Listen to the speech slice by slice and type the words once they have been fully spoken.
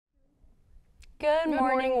Good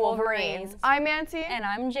morning, Wolverines. I'm Auntie. And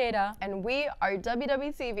I'm Jada. And we are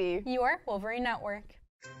WWTV, your Wolverine Network.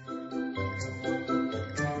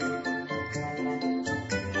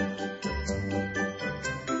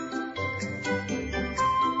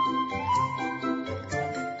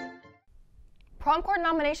 Prom court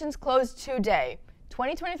nominations close today.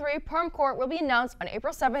 2023 prom court will be announced on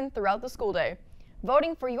April 7th throughout the school day.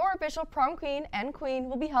 Voting for your official prom queen and queen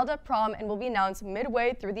will be held at prom and will be announced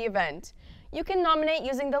midway through the event. You can nominate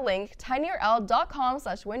using the link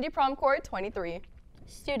tinyurl.com/windypromcourt23.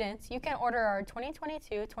 Students, you can order our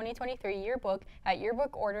 2022-2023 yearbook at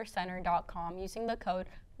yearboordercenter.com using the code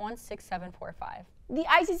 16745. The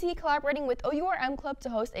ICC collaborating with OURM Club to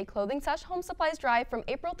host a clothing/home supplies drive from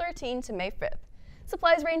April 13 to May 5th.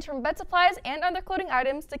 Supplies range from bed supplies and other clothing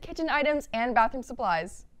items to kitchen items and bathroom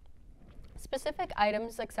supplies. Specific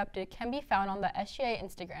items accepted can be found on the SGA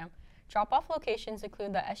Instagram. Drop-off locations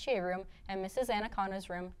include the SGA room and Mrs. Anaconda's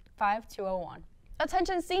room 5201.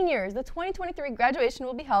 Attention seniors, the 2023 graduation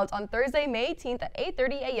will be held on Thursday, May 18th at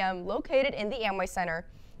 8:30 a.m. located in the Amway Center.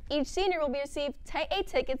 Each senior will be received 8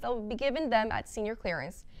 tickets that will be given them at senior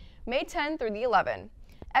clearance, May 10 through the 11th.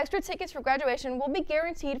 Extra tickets for graduation will be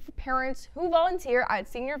guaranteed for parents who volunteer at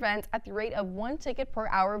senior events at the rate of 1 ticket per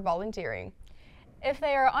hour volunteering. If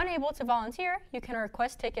they are unable to volunteer, you can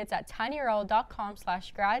request tickets at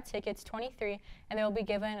tinyurl.com/gradtickets23 and they will be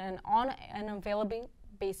given on an available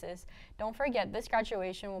basis. Don't forget, this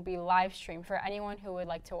graduation will be live streamed for anyone who would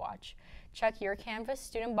like to watch. Check your Canvas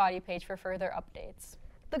student body page for further updates.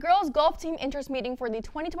 The girls' golf team interest meeting for the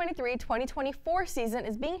 2023-2024 season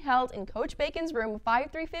is being held in Coach Bacon's room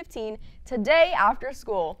 5315 today after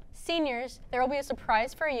school. Seniors, there will be a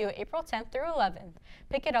surprise for you April 10th through 11th.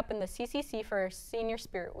 Pick it up in the CCC for Senior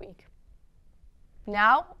Spirit Week.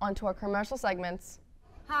 Now, on to our commercial segments.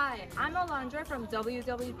 Hi, I'm Alondra from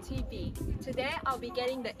WWTV. Today I'll be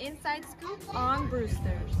getting the inside scoop on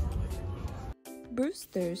Brewster's.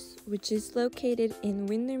 Brewster's, which is located in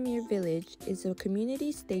Windermere Village, is a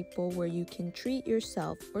community staple where you can treat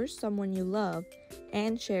yourself or someone you love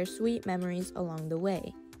and share sweet memories along the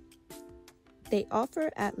way. They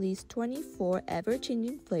offer at least 24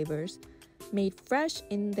 ever-changing flavors, made fresh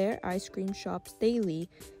in their ice cream shops daily,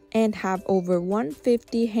 and have over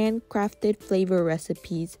 150 handcrafted flavor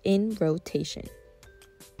recipes in rotation.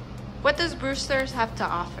 What does Brewster's have to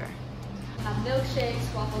offer?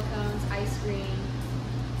 Milkshakes, waffle cones, ice cream.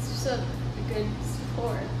 It's just a good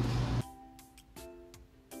support.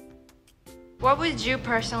 What would you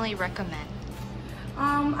personally recommend?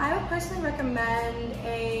 I would personally recommend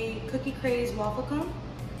a Cookie Craze waffle cone.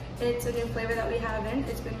 It's a new flavor that we have in.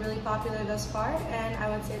 It's been really popular thus far, and I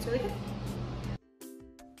would say it's really good.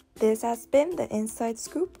 This has been the Inside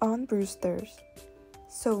Scoop on Brewster's.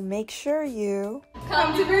 So make sure you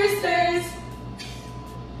come to Brewster's!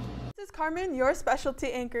 This is Carmen, your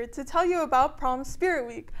specialty anchor, to tell you about Prom Spirit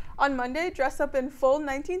Week. On Monday, dress up in full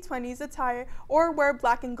 1920s attire or wear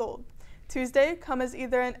black and gold. Tuesday, come as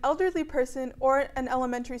either an elderly person or an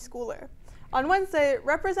elementary schooler. On Wednesday,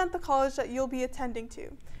 represent the college that you'll be attending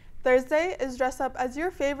to. Thursday is dress up as your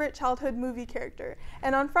favorite childhood movie character.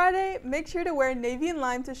 And on Friday, make sure to wear navy and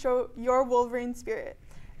lime to show your Wolverine spirit.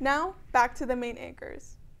 Now, back to the main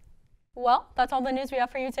anchors. Well, that's all the news we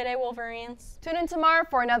have for you today, Wolverines. Tune in tomorrow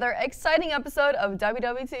for another exciting episode of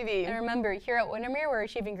WWTV. And remember, here at Windermere, we're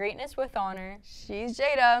achieving greatness with honor. She's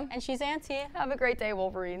Jada. And she's Auntie. Have a great day,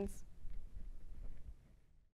 Wolverines.